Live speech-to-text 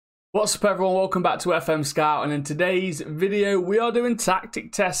What's up everyone, welcome back to FMSCOUT, and in today's video we are doing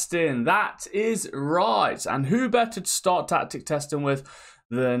tactic testing. That is right, and who better to start tactic testing with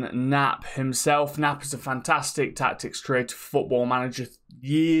than Knap himself. Knap is a fantastic tactics creator, football manager,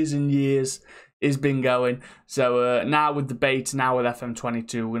 years and years he's been going. So now with the beta, now with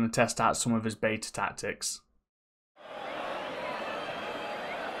FM22, we're going to test out some of his beta tactics.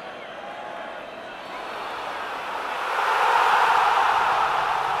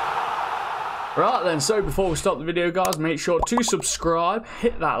 Right then, so before we start the video guys, make sure to subscribe,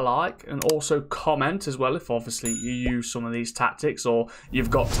 hit that like, and also comment as well if obviously you use some of these tactics or you've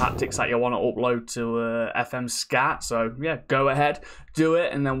got tactics that you want to upload to FMSCOUT. So yeah, go ahead, do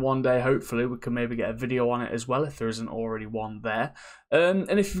it, and then one day hopefully we can maybe get a video on it as well if there isn't already one there. And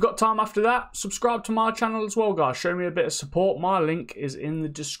if you've got time after that, subscribe to my channel as well guys, show me a bit of support. My link is in the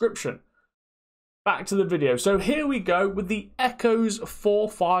description. Back to the video. So here we go with the Echoes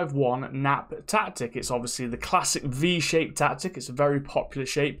 451 Knap tactic. It's obviously the classic V-shaped tactic. It's a very popular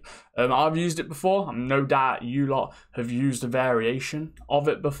shape. I've used it before. No doubt you lot have used a variation of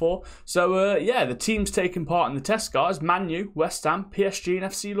it before. So yeah, the teams taking part in the test, guys: Man U, West Ham, PSG and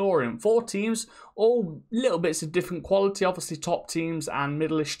FC Lorient. 4 teams, all little bits of different quality. Obviously top teams and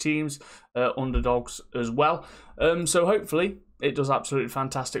middle-ish teams, underdogs as well. So hopefully it does absolutely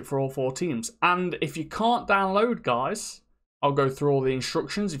fantastic for all 4 teams. And if you can't download, guys, I'll go through all the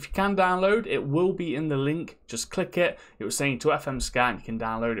instructions. If you can download, it will be in the link. Just click it. It was saying to FMSCOUT, and you can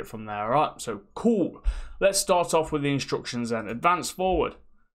download it from there. All right, so cool. Let's start off with the instructions then. Advance forward,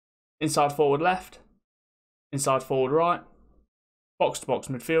 inside forward left, inside forward right, box-to-box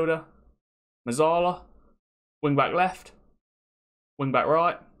midfielder, Mazzala, wing-back left, wing-back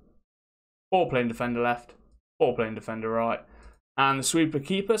right, ball-playing defender left, ball-playing defender right. And the sweeper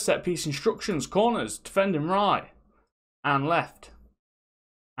keeper, set piece instructions: corners, defending right and left,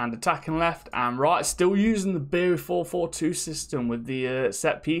 and attacking left and right. Still using the Beery 4-4-2 system with the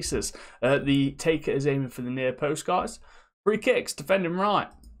set pieces. The taker is aiming for the near post, guys. Free kicks, defending right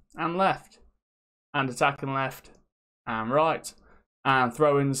and left, and attacking left and right. And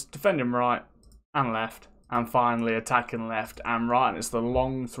throw-ins, defending right and left, and finally attacking left and right. And it's the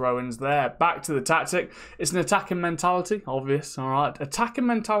long throw-ins there. Back to the tactic. It's an attacking mentality, obvious, all right. Attacking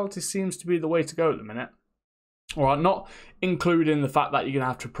mentality seems to be the way to go at the minute. All right, not including the fact that you're going to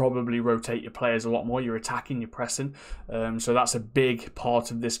have to probably rotate your players a lot more. You're attacking, you're pressing. So that's a big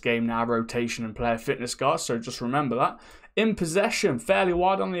part of this game now, rotation and player fitness, guys. So just remember that. In possession, fairly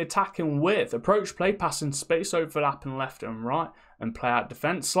wide on the attacking width. Approach play, passing space, overlapping left and right, and play out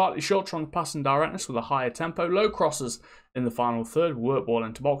defence. Slightly shorter on the passing directness with a higher tempo. Low crosses in the final third, work ball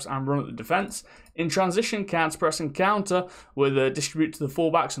into box and run at the defence. In transition, counter press and counter with distribute to the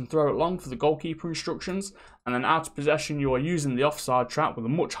fullbacks and throw it long for the goalkeeper instructions. And then out of possession, you are using the offside trap with a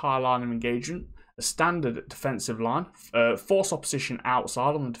much higher line of engagement. A standard defensive line, force opposition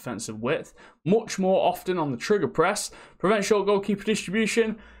outside on the defensive width, much more often on the trigger press, prevent short goalkeeper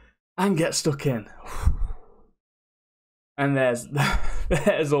distribution, and get stuck in. And there's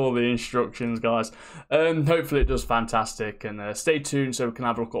all the instructions, guys. Hopefully it does fantastic, and stay tuned so we can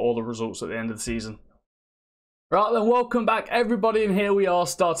have a look at all the results at the end of the season. Right then, welcome back everybody, and here we are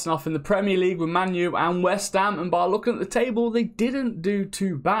starting off in the Premier League with Man U and West Ham, and by looking at the table, they didn't do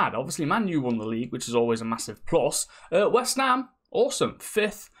too bad. Obviously, Man U won the league, which is always a massive plus. West Ham, awesome,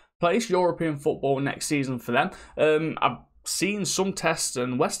 5th place, European football next season for them. I've seen some tests,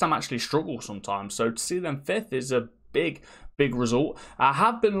 and West Ham actually struggle sometimes, so to see them 5th is a big result. I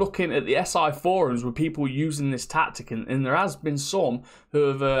have been looking at the SI forums with people using this tactic, and there has been some who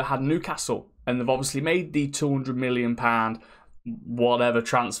have had Newcastle, and they've obviously made the £200 million whatever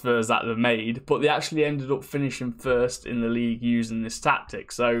transfers that they've made, but they actually ended up finishing 1st in the league using this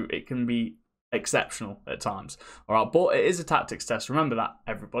tactic. So it can be exceptional at times. All right, but it is a tactics test. Remember that,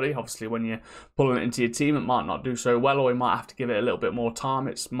 everybody. Obviously, when you're pulling it into your team, it might not do so well, or you might have to give it a little bit more time.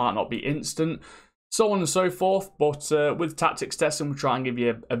 It might not be instant, so on and so forth. But with tactics testing, we try and give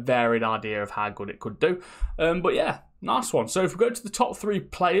you a varied idea of how good it could do. But yeah, nice one. So if we go to the top 3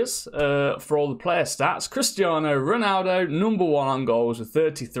 players for all the player stats, Cristiano Ronaldo, #1 on goals with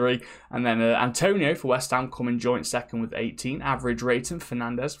 33. And then Antonio for West Ham coming joint second with 18. Average rating,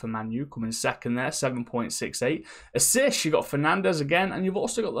 Fernandes for Man U coming second there, 7.68. Assists, you got Fernandes again. And you've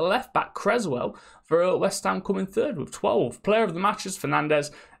also got the left back, Creswell, for West Ham coming 3rd with 12. Player of the matches, Fernandes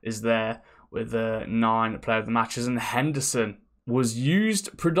is there with 9 player of the matches. And Henderson was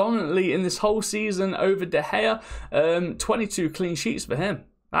used predominantly in this whole season over De Gea. 22 clean sheets for him.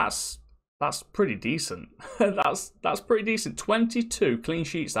 That's pretty decent. that's pretty decent. 22 clean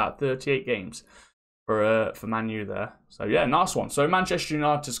sheets out of 38 games. for Man U there. So yeah, nice one. So Manchester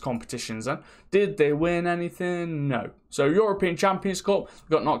United's competitions then. Did they win anything? No. So European Champions Cup,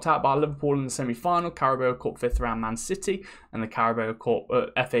 got knocked out by Liverpool in the semi-final. Carabao Cup 5th round Man City, and the Carabao Cup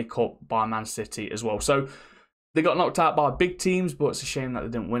FA Cup by Man City as well. So they got knocked out by big teams, but it's a shame that they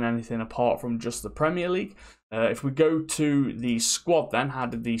didn't win anything apart from just the Premier League. If we go to the squad then, how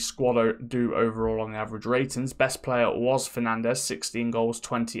did the squad do overall on the average ratings? Best player was Fernandes, 16 goals,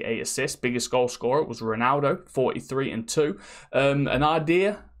 28 assists. Biggest goal scorer was Ronaldo, 43 and 2. An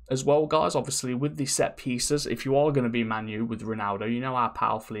idea as well, guys, obviously with the set pieces, if you are going to be Man U with Ronaldo, you know how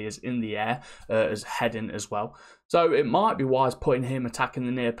powerful he is in the air, as heading as well. So it might be wise putting him attacking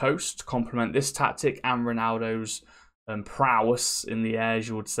the near post to complement this tactic and Ronaldo's prowess in the air, as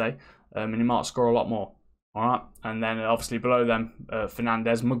you would say, and he might score a lot more. All right, and then obviously below them,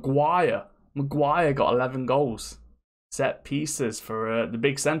 Fernandes, Maguire got 11 goals. Set pieces for the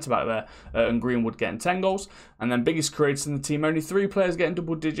big centre-back there, and Greenwood getting 10 goals. And then biggest creators in the team, only 3 players getting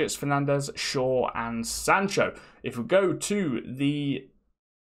double digits, Fernandes, Shaw and Sancho. If we go to the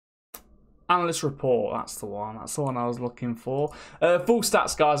analyst report, that's the one I was looking for. Full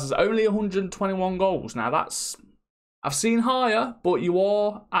stats, guys, there's only 121 goals. Now that's, I've seen higher, but you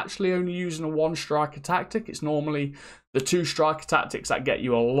are actually only using a 1-striker tactic. It's normally the 2-striker tactics that get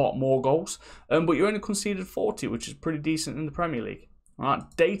you a lot more goals. But you only conceded 40, which is pretty decent in the Premier League. All right,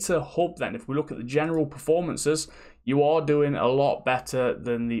 Data Hub then, if we look at the general performances, you are doing a lot better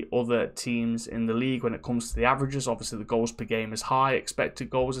than the other teams in the league when it comes to the averages. Obviously, the goals per game is high, expected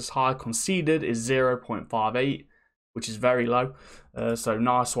goals is high, conceded is 0.58. Which is very low, so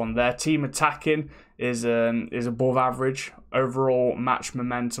nice one there. Team attacking is above average. Overall match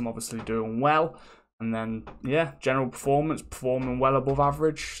momentum obviously doing well, and then yeah, general performance performing well above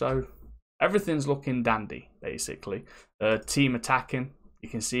average. So everything's looking dandy basically. Team attacking, you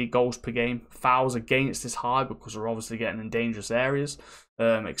can see goals per game, fouls against is high because we're obviously getting in dangerous areas.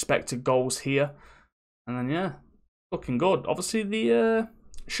 Expected goals here, and then yeah, looking good. Obviously the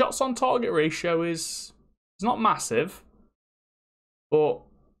shots on target ratio is. It's not massive, but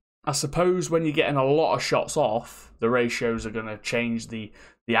I suppose when you're getting a lot of shots off, the ratios are going to change. The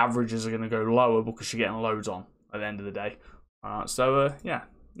averages are going to go lower because you're getting loads on at the end of the day. So yeah,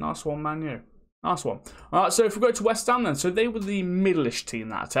 nice one, Man U. Nice one. All right, so if we go to West Ham then, so they were the middle-ish team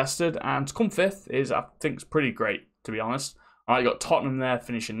that I tested, and to come 5th is, I think, it's pretty great, to be honest. All right, you got Tottenham there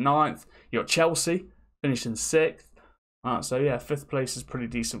finishing 9th. You got Chelsea finishing 6th. Alright, so yeah, 5th place is pretty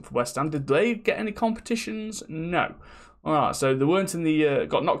decent for West Ham. Did they get any competitions? No. Alright, so they weren't in the,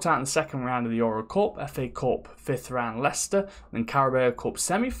 got knocked out in the 2nd round of the Euro Cup, FA Cup 5th round Leicester, then Carabao Cup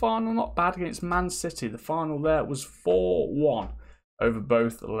semi-final, not bad against Man City. The final there was 4-1 over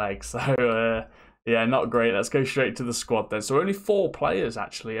both legs. So yeah, not great. Let's go straight to the squad then. So only 4 players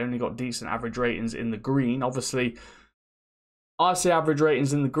actually only got decent average ratings in the green. Obviously, I see average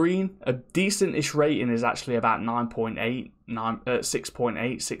ratings in the green. A decent-ish rating is actually about 9.8, 6.8,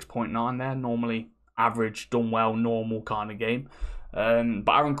 6.9 there. Normally average, done well, normal kind of game.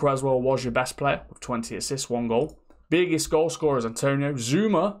 But Aaron Cresswell was your best player with 20 assists, 1 goal. Biggest goal scorer is Antonio.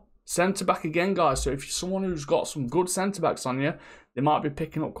 Zuma, centre-back again, guys. So if you're someone who's got some good centre-backs on you, they might be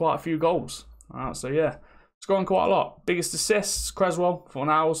picking up quite a few goals. So yeah, scoring quite a lot. Biggest assists, Cresswell,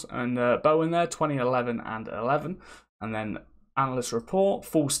 4 hours, and Bowen there, 20, 11, and 11. And then analyst report,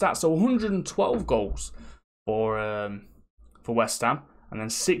 full stats, so 112 goals for West Ham, and then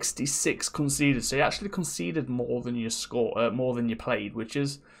 66 conceded. So you actually conceded more than you more than you played, which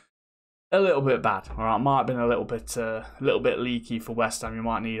is a little bit bad. All right, might have been a little bit leaky for West Ham. You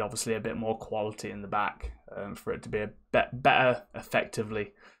might need obviously a bit more quality in the back for it to be a better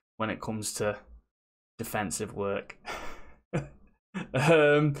effectively when it comes to defensive work.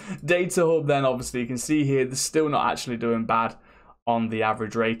 Data Hub then, obviously you can see here they're still not actually doing bad on the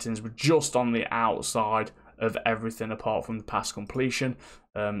average ratings. We're just on the outside of everything apart from the pass completion.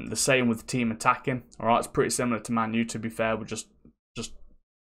 The same with team attacking. All right, it's pretty similar to Man U, to be fair. We're just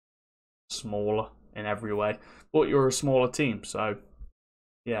smaller in every way, but you're a smaller team, so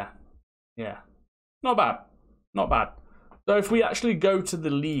yeah, not bad. So if we actually go to the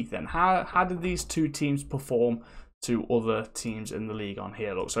league then, how did these 2 teams perform to other teams in the league on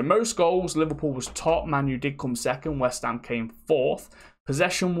here? Look, so most goals, Liverpool was top, Man U did come 2nd, West Ham came 4th.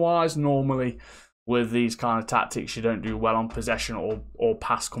 Possession wise, normally with these kind of tactics you don't do well on possession or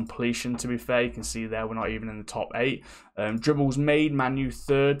pass completion, to be fair. You can see there we're not even in the top 8. Dribbles made, Man U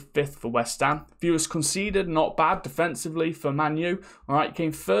 3rd, 5th for West Ham. Fewest conceded, not bad defensively for Man U. Alright,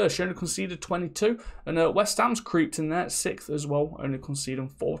 came 1st, you only conceded 22, and West Ham's creeped in there 6th as well, only conceding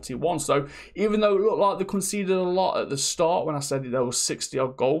 41. So even though it looked like they conceded a lot at the start when I said there was 60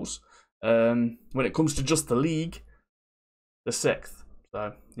 odd goals, When it comes to just the league, the 6th.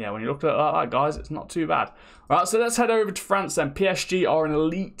 So, yeah, when you look at it like that, guys, it's not too bad. All right, so let's head over to France then. PSG are an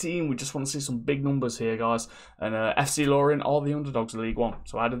elite team. We just want to see some big numbers here, guys. And FC Lorient are the underdogs of League One.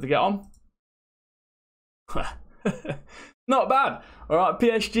 So how did they get on? Not bad. All right,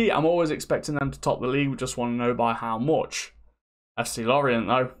 PSG, I'm always expecting them to top the league. We just want to know by how much. FC Lorient,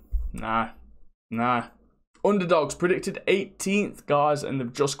 though, nah. Underdogs predicted 18th, guys, and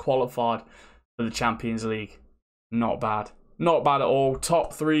they've just qualified for the Champions League. Not bad. Not bad at all.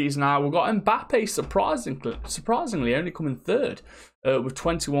 Top 3s now. We've got Mbappe, surprisingly only coming 3rd with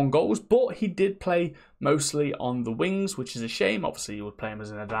 21 goals, but he did play mostly on the wings, which is a shame. Obviously, you would play him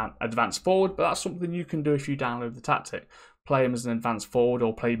as an advanced forward, but that's something you can do if you download the tactic. Play him as an advanced forward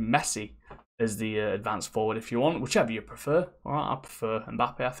or play Messi as the advanced forward if you want, whichever you prefer. All right, I prefer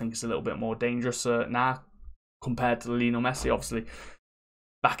Mbappe. I think it's a little bit more dangerous now compared to Lionel Messi. Obviously,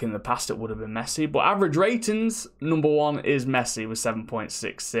 back in the past, it would have been Messi. But average ratings, number 1 is Messi with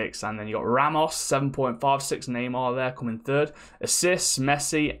 7.66. And then you got Ramos, 7.56. Neymar there coming 3rd. Assists,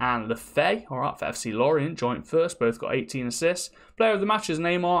 Messi and Lefebvre. All right, for FC Lorient, joint 1st. Both got 18 assists. Player of the match is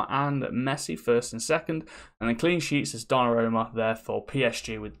Neymar and Messi, 1st and 2nd. And then clean sheets is Donnarumma there for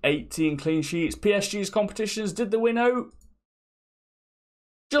PSG with 18 clean sheets. PSG's competitions, did they win out?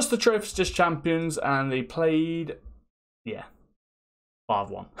 Just the trophies, just champions. And they played, yeah,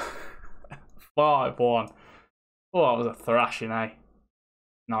 5-1. 5-1. Oh, that was a thrashing, eh?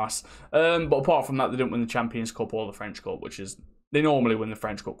 Nice. But apart from that, they didn't win the Champions Cup or the French Cup, which is... They normally win the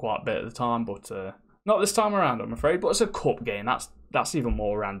French Cup quite a bit at the time, but not this time around, I'm afraid. But it's a cup game. That's even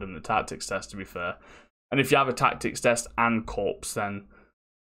more random than the tactics test, to be fair. And if you have a tactics test and cups, then...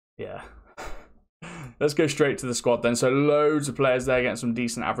 yeah. Let's go straight to the squad then. So loads of players there getting some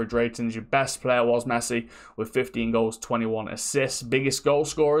decent average ratings. Your best player was Messi with 15 goals, 21 assists. Biggest goal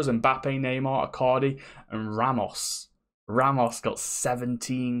scorers, Mbappe, Neymar, Icardi, and Ramos. Ramos got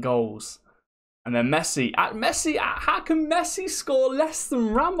 17 goals. And then Messi. How can Messi score less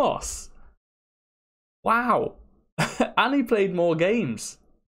than Ramos? Wow. And he played more games.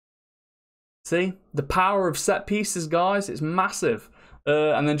 See? The power of set pieces, guys. It's massive.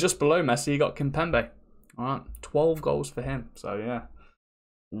 And then just below Messi, you got Kimpembe. All right, 12 goals for him. So, yeah.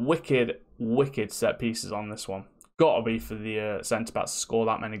 Wicked set pieces on this one. Got to be for the centre-backs to score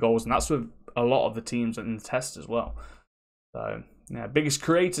that many goals. And that's with a lot of the teams in the test as well. So, yeah, biggest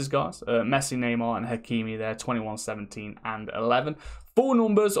creators, guys. Messi, Neymar, and Hakimi there. 21, 17, and 11. Full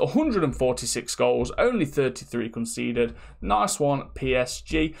numbers, 146 goals. Only 33 conceded. Nice one,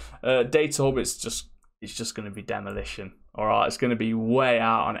 PSG. Data hub, it's just going to be demolition. All right, it's going to be way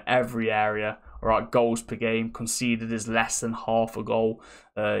out on every area. All right, goals per game conceded is less than half a goal.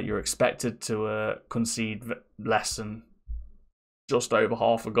 You're expected to concede less than just over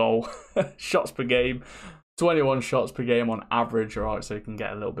half a goal. Shots per game, 21 shots per game on average. All right, so you can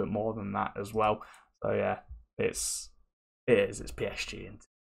get a little bit more than that as well. So yeah, it's PSG.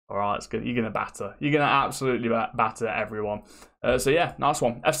 All right, it's good. You're gonna batter. You're gonna absolutely batter everyone. So yeah, nice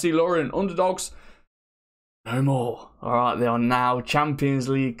one. FC Lorient underdogs. No more. All right, they are now Champions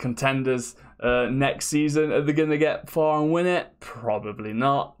League contenders next season. Are they going to get far and win it? Probably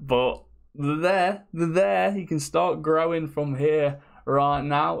not, but they're there. They're there. You can start growing from here right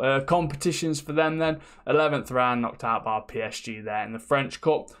now. Competitions for them then. 11th round, knocked out by PSG there in the French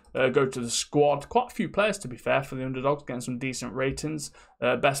Cup. Go to the squad. Quite a few players, to be fair, for the underdogs, getting some decent ratings.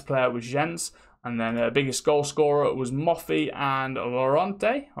 Best player was Jens. And then biggest goal scorer was Moffi and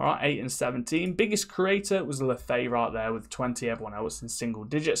Lorente. All right, 8 and 17. Biggest creator was Lefebvre right there with 20. Everyone else in single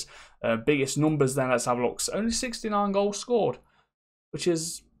digits. Biggest numbers then, let's have a look. Only 69 goals scored, which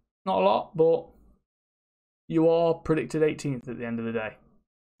is not a lot, but you are predicted 18th at the end of the day.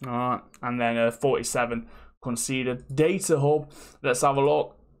 All right, and then 47 conceded. Data hub, let's have a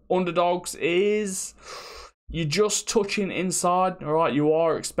look. Underdogs is... You're just touching inside, all right? You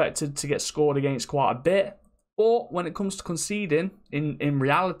are expected to get scored against quite a bit. But when it comes to conceding, in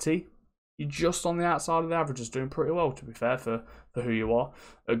reality, you're just on the outside of the averages, doing pretty well, to be fair, for who you are.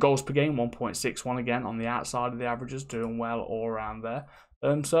 Goals per game, 1.61 again, on the outside of the averages, doing well all around there.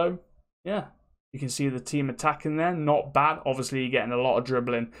 So, yeah, you can see the team attacking there. Not bad. Obviously, you're getting a lot of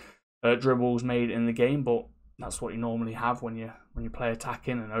dribbles made in the game, but that's what you normally have when you play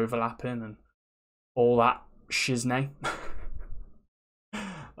attacking and overlapping and all that shiznay.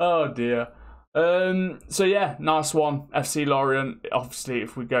 Oh dear. So yeah, nice one, FC Lorient. Obviously,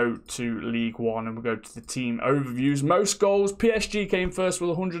 if we go to League One and we go to the team overviews, most goals, PSG came first with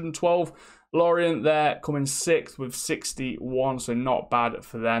 112. Lorient there coming 6th with 61, so not bad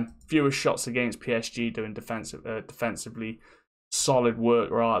for them. Fewest shots against PSG, doing defensively Solid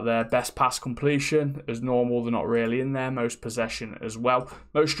work right there. Best pass completion as normal. They're not really in there. Most possession as well.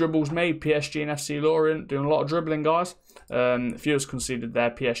 Most dribbles made. PSG and FC Lorient doing a lot of dribbling, guys. Fewest conceded there.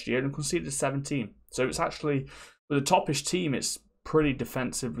 PSG only conceded 17. So it's actually, with the toppish team, it's pretty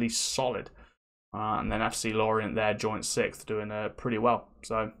defensively solid. And then FC Lorient there, joint 6th, doing pretty well.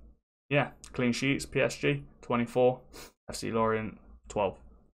 So yeah, clean sheets. PSG 24. FC Lorient 12.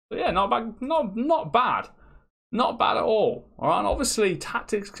 So yeah, not bad. Not bad. Not bad at all. Alright, and obviously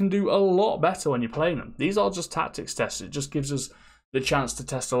tactics can do a lot better when you're playing them. These are just tactics tests. It just gives us the chance to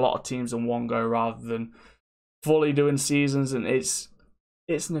test a lot of teams in one go rather than fully doing seasons, and it's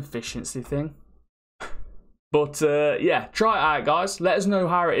an efficiency thing. But yeah, try it out, guys. Let us know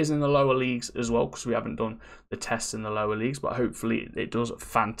how it is in the lower leagues as well, because we haven't done the tests in the lower leagues, but hopefully it does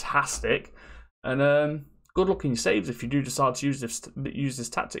fantastic. And good luck in your saves if you do decide to use this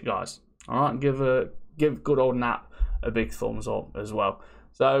tactic, guys. Alright, give good old Knap a big thumbs up as well.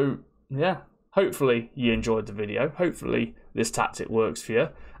 So yeah, hopefully you enjoyed the video. Hopefully this tactic works for you.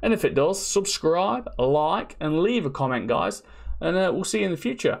 And if it does, subscribe, like, and leave a comment, guys. And we'll see you in the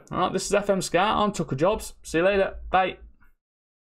future. Alright, this is FM Scout. I'm Tucker Jobs. See you later. Bye.